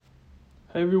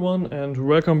Hey everyone, and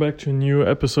welcome back to a new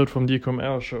episode from the Ecom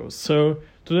Air Show. So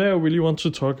today I really want to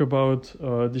talk about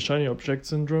the shiny object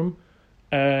syndrome,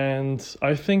 and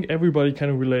I think everybody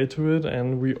can relate to it,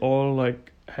 and we all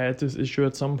had this issue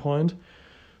at some point.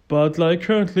 But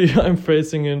currently I'm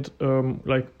facing it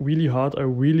really hard. I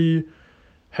really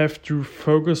have to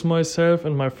focus myself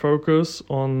and my focus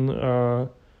on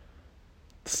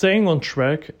staying on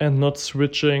track and not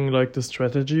switching the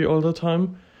strategy all the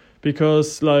time.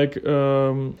 Because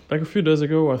a few days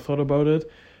ago I thought about it,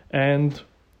 and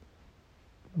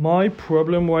my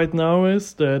problem right now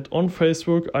is that on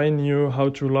Facebook I knew how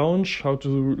to launch,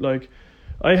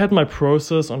 I had my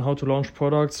process on how to launch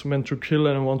products, when to kill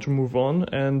and I want to move on,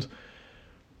 and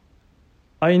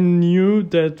I knew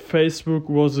that Facebook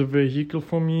was a vehicle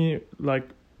for me,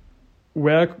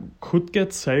 where I could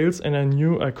get sales, and I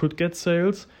knew I could get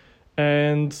sales,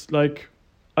 and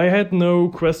I had no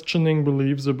questioning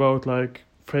beliefs about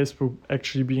Facebook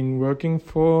actually being working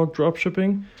for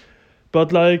dropshipping.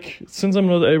 But since I'm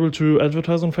not able to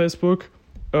advertise on Facebook,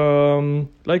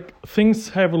 things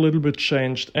have a little bit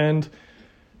changed. And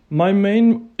my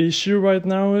main issue right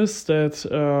now is that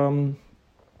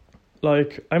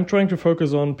I'm trying to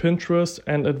focus on Pinterest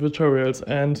and advertorials.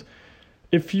 And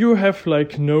if you have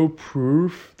no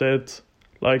proof that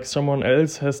someone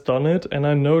else has done it, and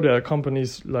I know there are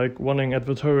companies wanting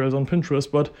advertorials on Pinterest,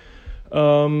 but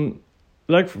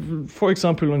for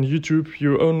example on YouTube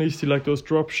you only see those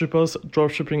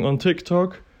dropshipping on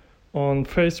TikTok, on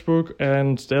Facebook,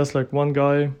 and there's one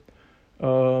guy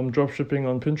dropshipping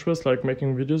on Pinterest,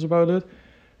 making videos about it.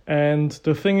 And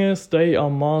the thing is, they are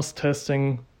mass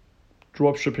testing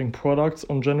dropshipping products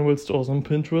on general stores on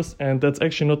Pinterest, and that's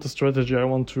actually not the strategy I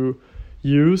want to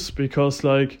use, because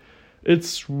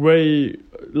it's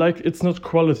it's not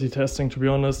quality testing, to be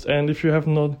honest. And if you have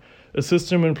not a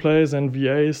system in place and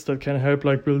VAs that can help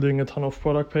building a ton of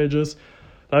product pages,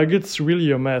 it's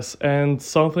really a mess. And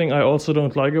something I also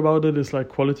don't like about it is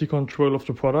quality control of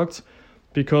the products,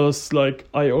 because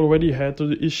I already had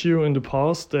the issue in the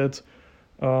past that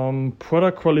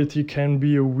product quality can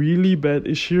be a really bad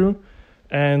issue.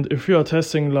 And if you are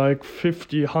testing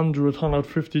 50, 100,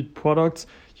 150 products,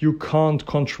 you can't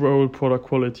control product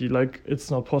quality.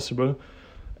 It's not possible.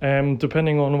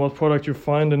 Depending on what product you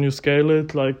find and you scale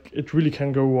it, it really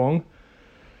can go wrong.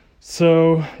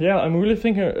 So yeah, I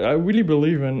really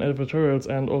believe in advertorials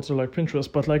and also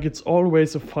Pinterest, but it's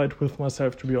always a fight with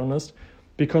myself, to be honest,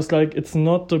 because it's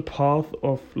not the path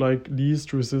of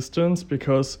least resistance,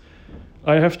 because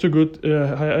I have to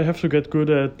get good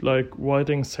at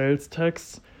writing sales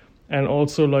texts, and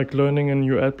also learning a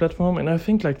new ad platform. And I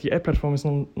think the ad platform is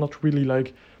not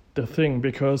really the thing,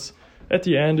 because at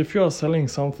the end, if you are selling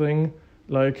something,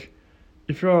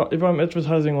 if I'm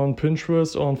advertising on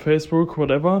Pinterest or on Facebook,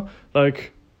 whatever,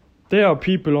 there are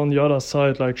people on the other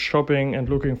side shopping and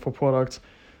looking for products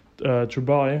to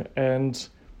buy. And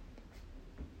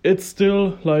it's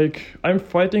still I'm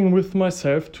fighting with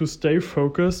myself to stay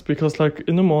focused, because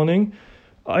in the morning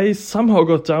I somehow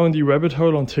got down the rabbit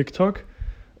hole on TikTok,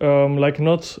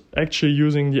 not actually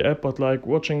using the app, but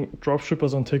watching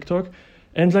dropshippers on TikTok,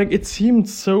 and it seemed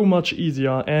so much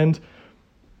easier. And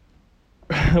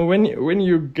when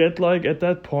you get at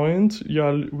that point,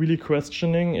 you're really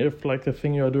questioning if the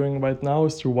thing you're doing right now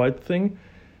is the right thing.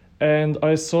 And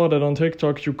I saw that on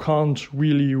TikTok you can't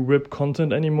really whip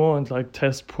content anymore and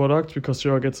test products, because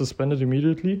you get suspended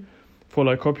immediately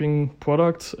for copying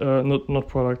products,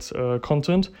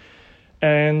 content.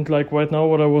 And right now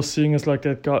what I was seeing is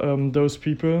that those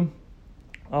people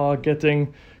are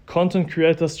getting content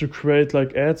creators to create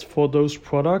ads for those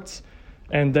products,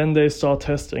 and then they start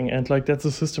testing. And that's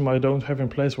a system I don't have in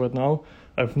place right now.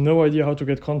 I have no idea how to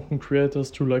get content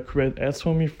creators to create ads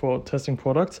for me for testing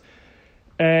products.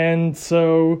 And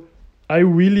so I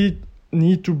really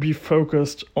need to be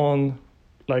focused on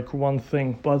one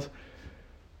thing, but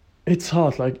it's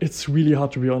hard. It's really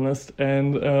hard, to be honest.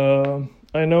 And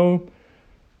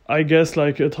I guess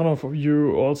a ton of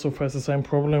you also face the same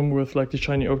problem with the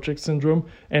shiny object syndrome,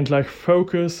 and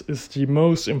focus is the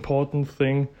most important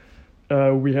thing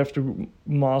we have to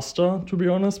master, to be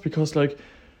honest, because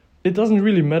it doesn't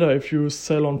really matter if you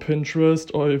sell on Pinterest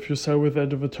or if you sell with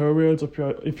advertorials,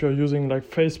 if you're using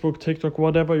Facebook, TikTok,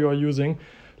 whatever you are using,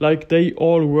 they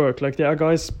all work. There are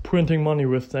guys printing money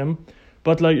with them,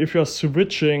 but if you're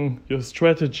switching your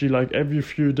strategy every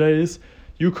few days,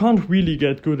 you can't really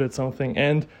get good at something.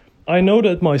 And I know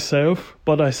that myself,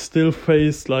 but I still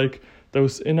face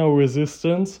those inner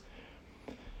resistance.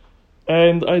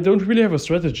 And I don't really have a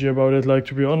strategy about it,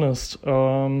 to be honest.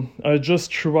 I just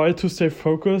try to stay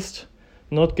focused,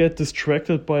 not get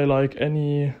distracted by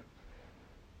any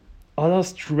other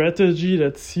strategy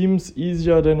that seems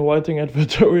easier than writing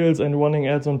advertorials and running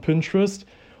ads on Pinterest.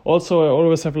 Also, I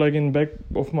always have like in back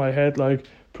of my head like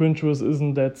Pinterest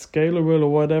isn't that scalable or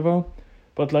whatever.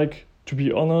 But like, to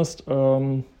be honest,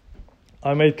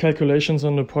 I made calculations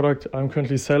on the product I'm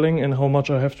currently selling and how much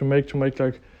I have to make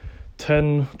like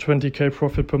 10-20k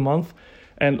profit per month.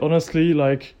 And honestly,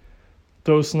 like,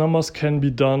 those numbers can be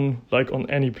done like on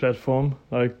any platform.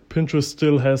 Like, Pinterest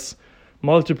still has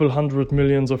multiple 100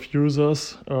 millions of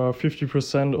users,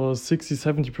 50% or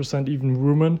 60-70% even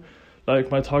women, like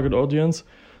my target audience.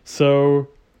 So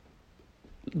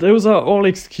those are all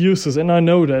excuses, and I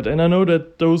know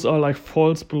that those are like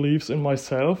false beliefs in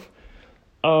myself.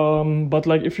 But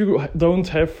like, if you don't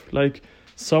have like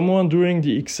someone doing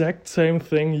the exact same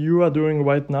thing you are doing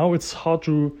right now, it's hard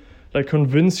to like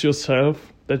convince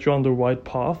yourself that you're on the right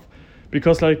path.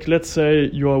 Because like, let's say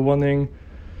you are running,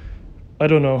 I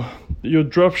don't know, you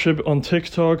dropship on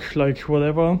TikTok, like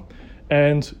whatever,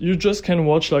 and you just can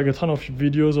watch like a ton of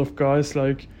videos of guys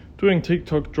like doing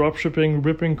TikTok dropshipping,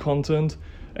 ripping content,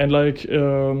 and like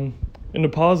in the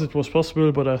past it was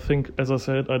possible, but I think, as I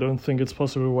said, I don't think it's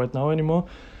possible right now anymore.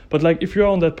 But like, if you're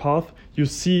on that path, you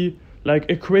see like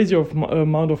a crazy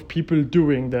amount of people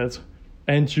doing that,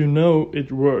 and you know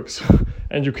it works,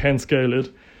 and you can scale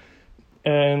it.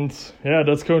 And yeah,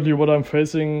 that's currently what I'm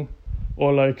facing,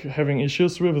 or like having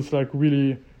issues with, is like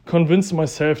really convince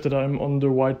myself that I'm on the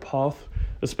right path,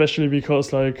 especially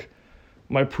because like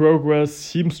my progress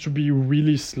seems to be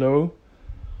really slow.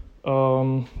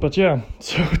 But yeah,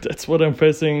 so that's what I'm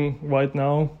facing right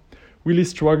now. Really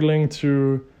struggling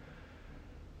to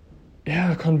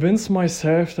convince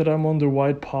myself that I'm on the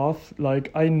right path.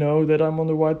 Like, I know that I'm on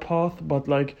the right path, but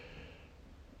like,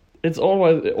 it's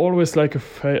always like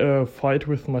a fight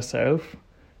with myself.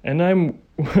 And I'm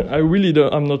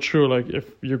not sure like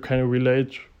if you can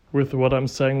relate with what I'm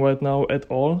saying right now at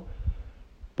all.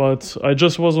 But I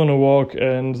just was on a walk,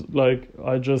 and like,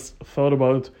 I just thought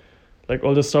about like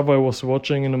all the stuff I was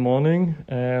watching in the morning,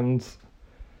 and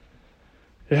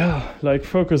yeah, like,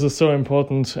 focus is so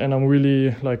important, and I'm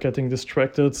really like getting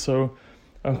distracted. So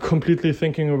I'm completely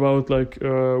thinking about like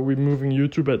removing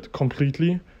YouTube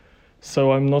completely,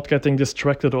 so I'm not getting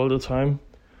distracted all the time.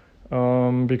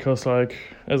 Because like,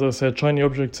 as I said, shiny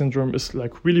object syndrome is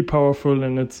like really powerful,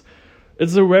 and it's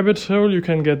a rabbit hole you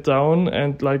can get down,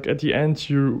 and like at the end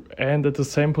you end at the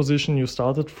same position you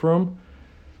started from.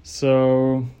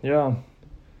 So yeah,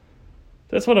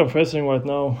 that's what I'm facing right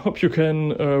now. Hope you can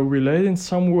relate in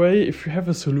some way. If you have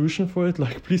a solution for it,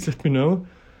 like, please let me know.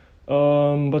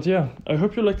 But yeah, I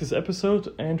hope you like this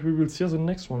episode, and we will see you in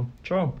the next one. Ciao.